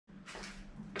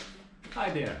Hi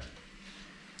there!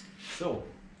 So,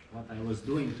 what I was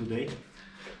doing today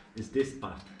is this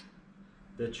part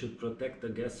that should protect the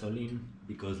gasoline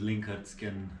because linkers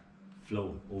can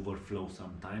overflow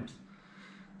sometimes.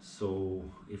 So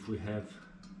if we have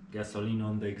gasoline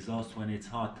on the exhaust when it's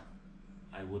hot,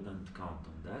 I wouldn't count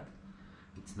on that.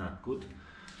 It's not good.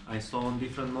 I saw on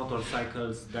different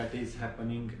motorcycles that is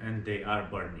happening and they are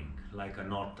burning, like a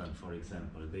Norton for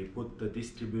example. They put the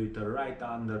distributor right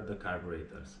under the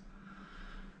carburetors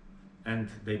and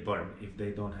they burn if they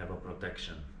don't have a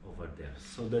protection over there.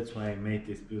 So that's why I made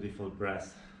this beautiful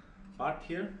brass part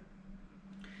here.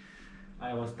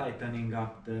 I was tightening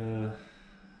up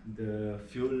the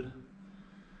fuel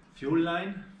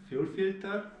line, fuel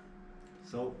filter,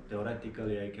 so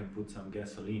theoretically I can put some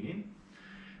gasoline in.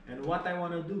 And what I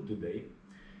want to do today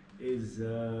is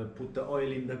put the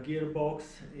oil in the gearbox,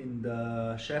 in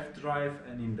the shaft drive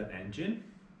and in the engine,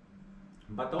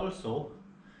 but also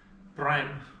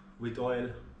prime with oil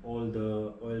all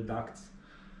the oil ducts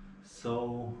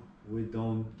so we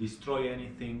don't destroy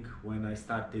anything when I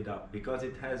start it up, because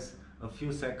it has a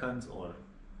few seconds or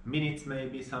minutes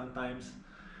maybe sometimes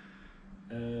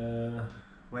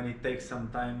when it takes some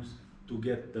time to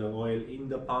get the oil in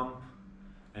the pump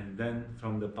and then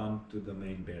from the pump to the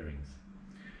main bearings.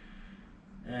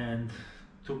 And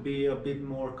to be a bit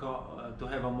more to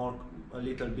have a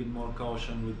little bit more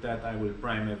caution with that, I will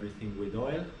prime everything with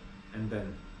oil and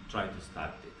then try to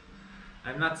start it.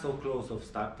 I'm not so close of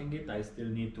starting it. I still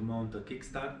need to mount a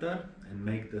Kickstarter and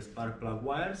make the spark plug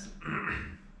wires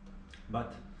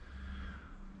but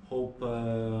hope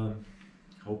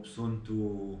soon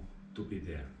to be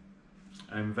there.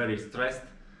 I'm very stressed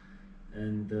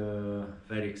and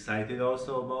very excited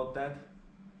also about that.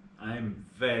 I'm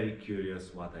very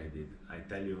curious what I did. I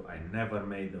tell you, I never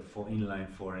made a inline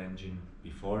 4 engine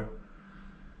before.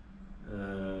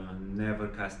 Never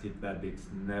casted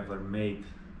babbits, never made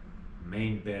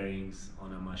main bearings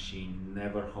on a machine,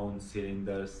 never honed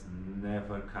cylinders,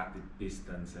 never cutted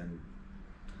pistons, and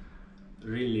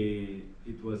really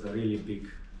it was a really big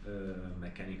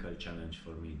mechanical challenge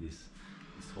for me, this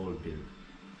whole build.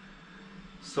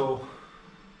 So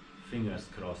fingers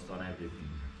crossed on everything.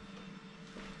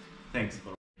 Thanks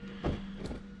for.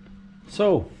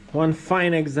 So one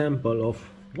fine example of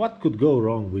what could go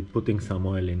wrong with putting some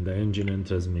oil in the engine and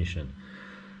transmission.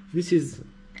 This is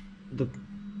the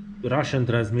Russian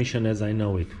transmission as I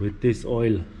know it, with this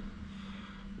oil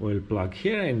plug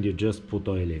here, and you just put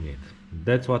oil in it.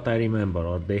 That's what I remember,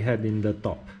 or they had in the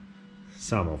top,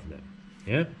 some of them,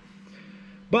 yeah.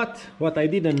 But what I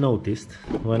didn't notice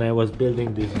when I was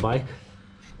building this bike,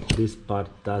 this part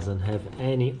doesn't have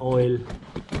any oil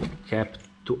cap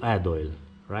to add oil,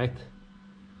 right?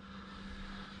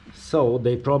 So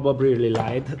they probably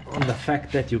relied on the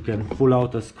fact that you can pull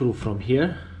out a screw from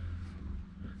here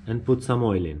and put some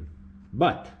oil in.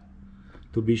 But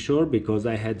to be sure, because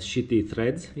I had shitty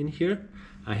threads in here,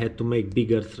 I had to make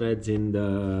bigger threads in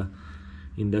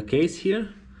the case here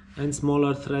and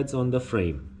smaller threads on the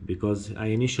frame, because I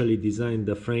initially designed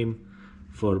the frame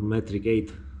for metric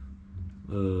 8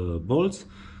 bolts,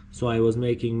 so I was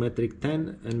making metric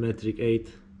 10 and metric 8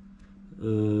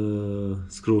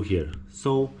 screw here.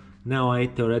 So now I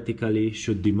theoretically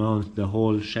should demount the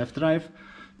whole shaft drive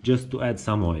just to add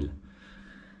some oil,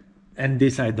 and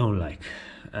this I don't like.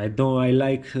 I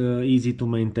like easy to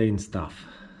maintain stuff.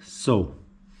 So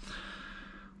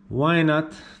why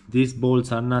not? These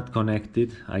bolts are not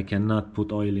connected, I cannot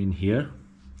put oil in here,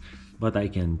 but I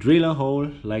can drill a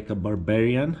hole like a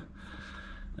barbarian,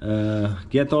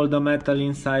 get all the metal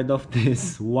inside of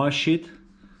this, wash it,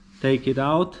 take it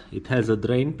out. It has a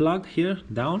drain plug here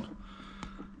down,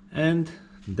 and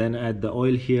then add the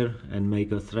oil here and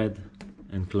make a thread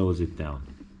and close it down.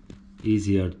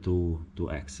 Easier to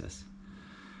access.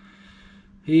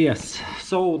 Yes,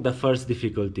 so the first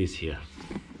difficulty is here.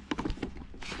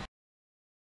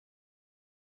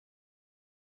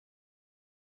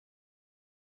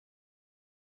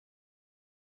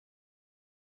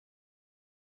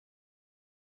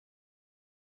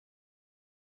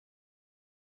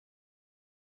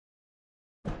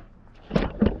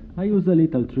 I use a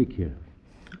little trick here.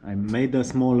 I made a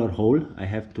smaller hole. I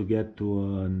have to get to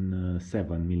a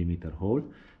 7mm hole.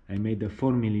 I made a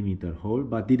 4mm hole,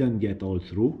 but didn't get all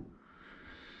through.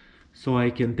 So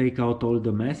I can take out all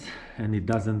the mess and it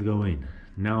doesn't go in.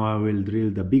 Now I will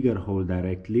drill the bigger hole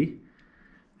directly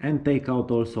and take out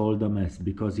also all the mess,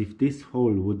 because if this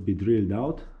hole would be drilled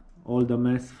out, all the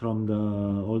mess from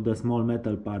all the small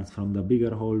metal parts from the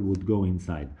bigger hole would go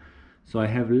inside. So I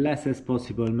have less as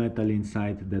possible metal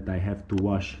inside that I have to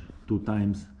wash 2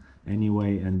 times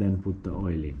anyway and then put the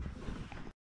oil in.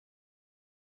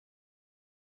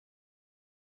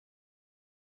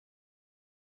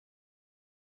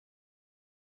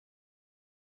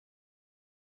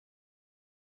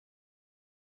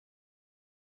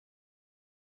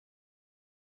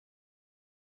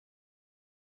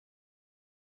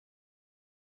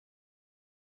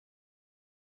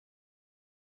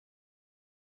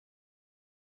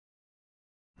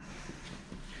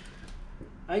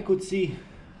 I could see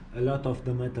a lot of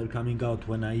the metal coming out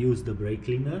when I use the brake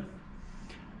cleaner.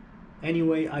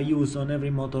 Anyway, I use on every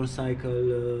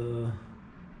motorcycle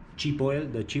cheap oil,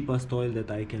 the cheapest oil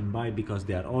that I can buy, because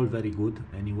they are all very good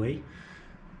anyway,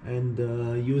 and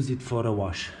use it for a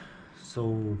wash. So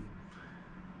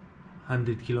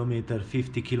 100 kilometers,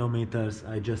 50 kilometers,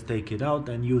 I just take it out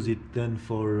and use it then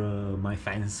for my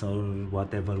fence or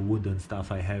whatever wooden stuff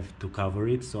I have to cover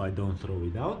it, so I don't throw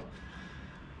it out.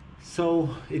 So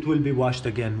it will be washed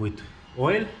again with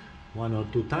oil 1 or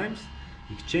 2 times.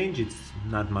 Exchange, it's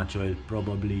not much oil,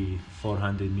 probably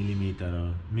 400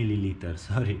 milliliters,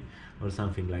 sorry, or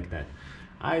something like that.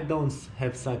 I don't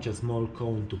have such a small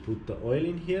cone to put the oil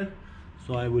in here,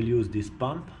 so I will use this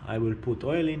pump. I will put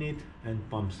oil in it and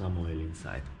pump some oil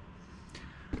inside.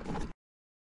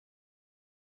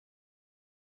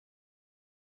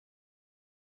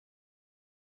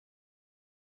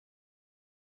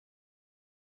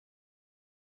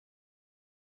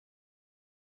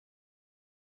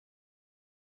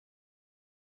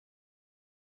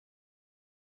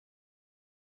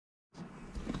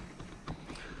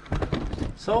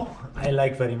 So I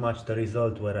like very much the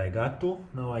result where I got to.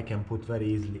 Now I can put very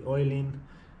easily oil in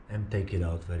and take it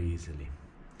out very easily.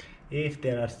 If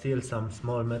there are still some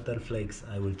small metal flakes,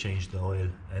 I will change the oil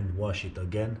and wash it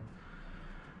again,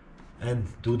 and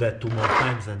do that 2 more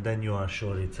times, and then you are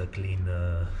sure it's a clean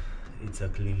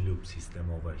loop system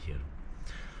over here.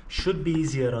 Should be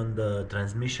easier on the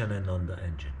transmission and on the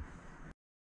engine.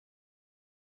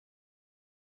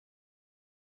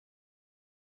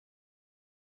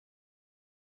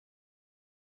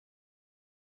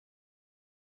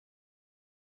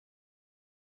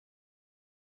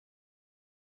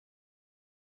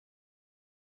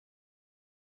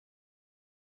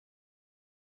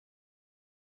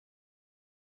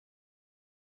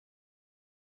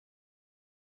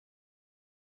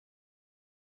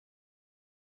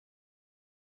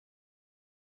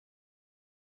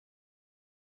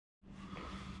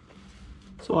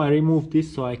 So I remove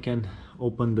this so I can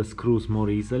open the screws more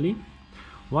easily.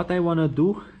 What I want to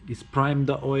do is prime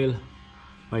the oil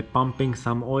by pumping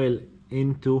some oil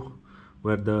into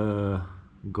where the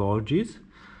gauge is,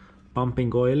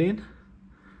 pumping oil in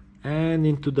and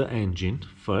into the engine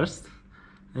first,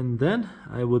 and then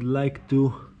I would like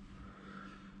to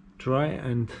try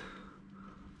and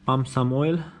pump some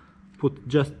oil,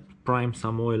 just prime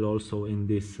some oil also in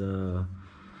this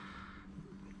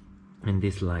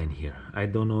line here. I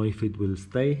don't know if it will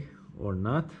stay or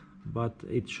not, but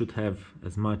it should have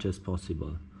as much as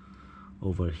possible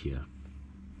over here.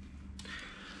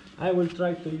 I will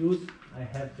try to use, I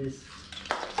have this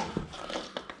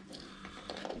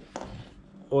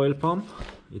oil pump.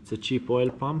 It's a cheap oil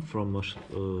pump from a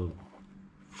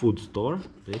food store,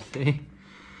 they say.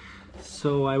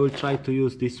 So I will try to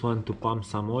use this one to pump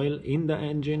some oil in the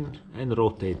engine and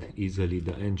rotate easily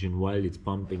the engine while it's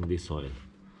pumping this oil.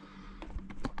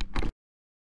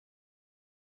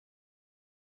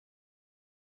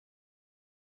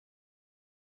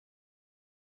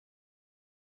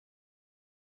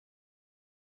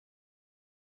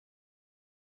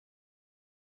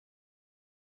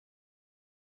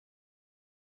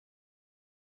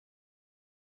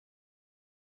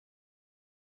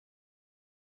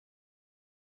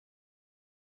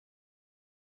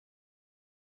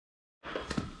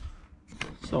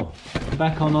 So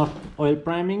back on our oil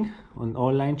priming, on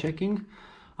oil line checking.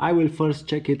 I will first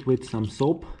check it with some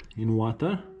soap in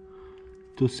water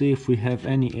to see if we have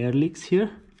any air leaks here,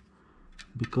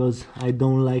 because I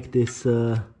don't like this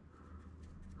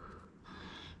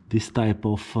this type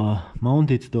of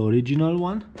mount. It's the original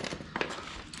one.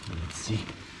 Let's see.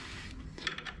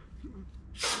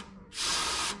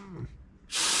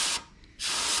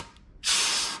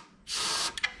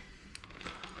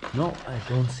 No, I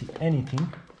don't see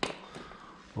anything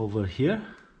over here.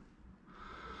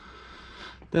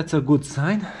 That's a good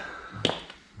sign.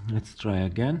 Let's try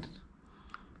again.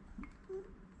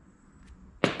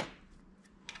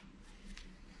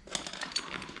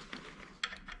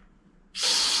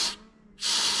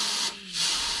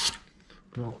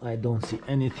 No, I don't see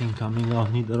anything coming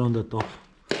out, neither on the top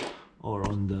or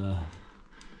on the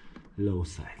low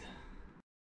side.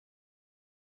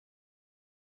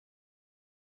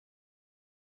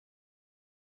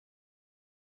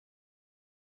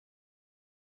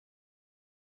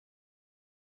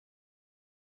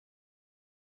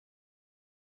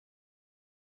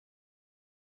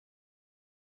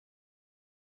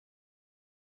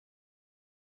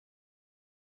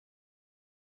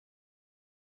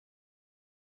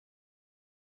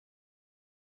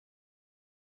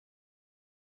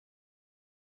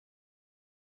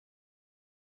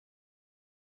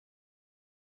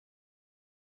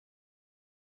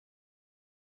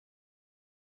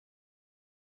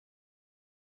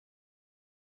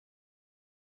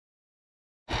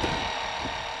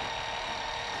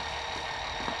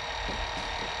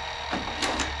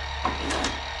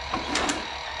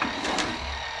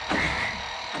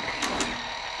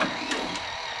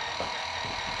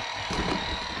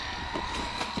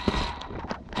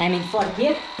 I'm in fourth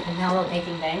gear, and now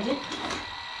rotating the engine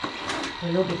to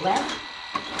lube it well.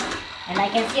 And I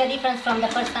can see a difference from the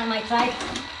first time I tried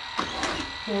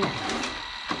to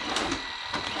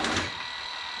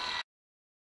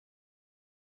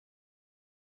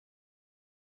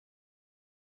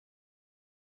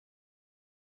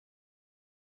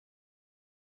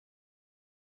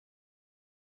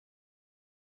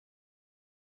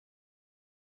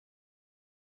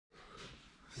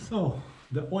So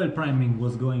the oil priming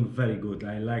was going very good.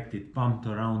 I liked it. Pumped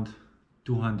around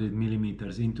 200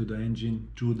 millimeters into the engine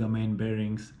through the main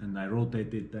bearings, and I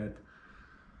rotated that.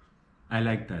 I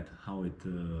like that, how it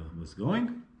was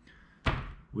going.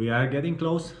 We are getting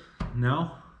close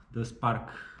now. The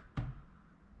spark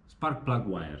plug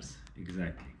wires,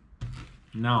 exactly.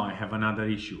 Now I have another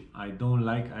issue. I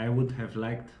would have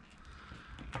liked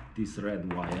this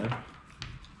red wire.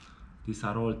 These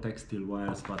are all textile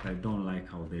wires, but I don't like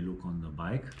how they look on the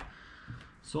bike.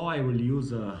 So I will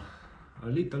use a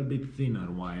little bit thinner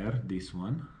wire, this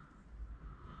one,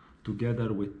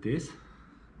 together with this,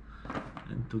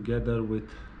 and together with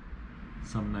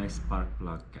some nice spark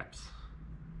plug caps.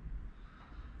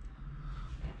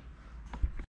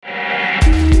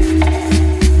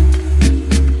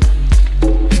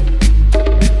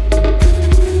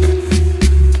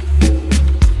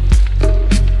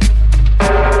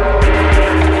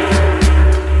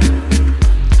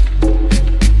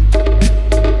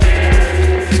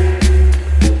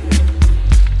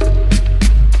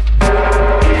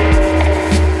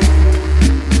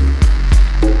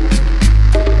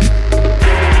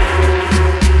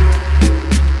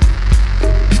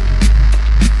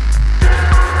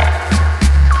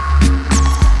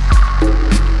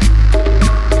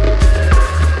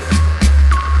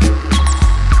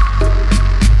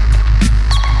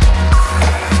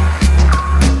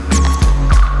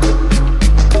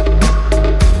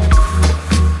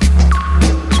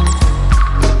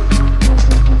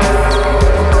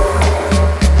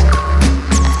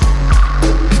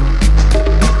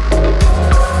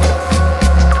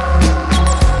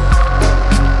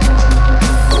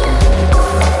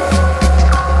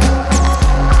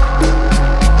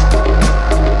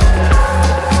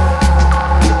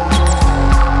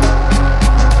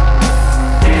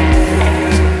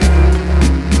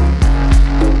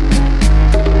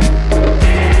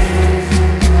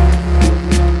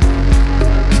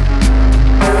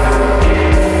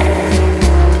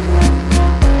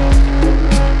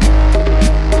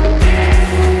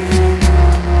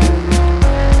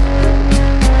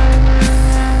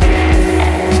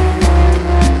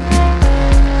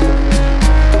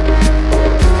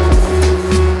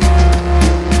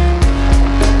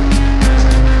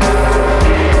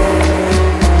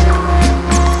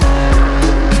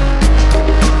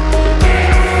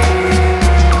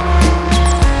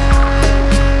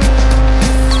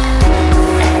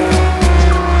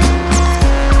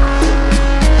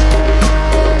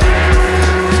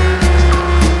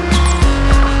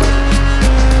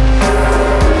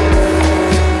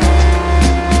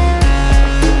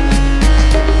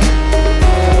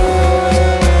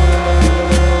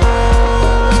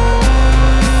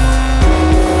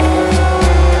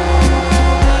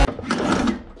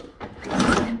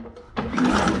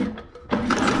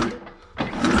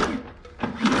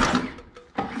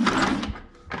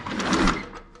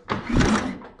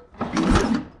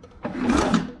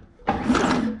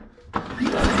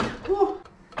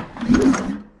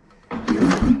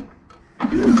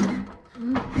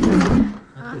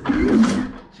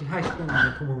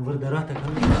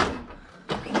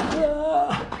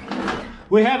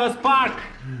 We have a spark!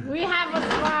 We have a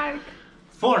spark!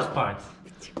 4 sparks!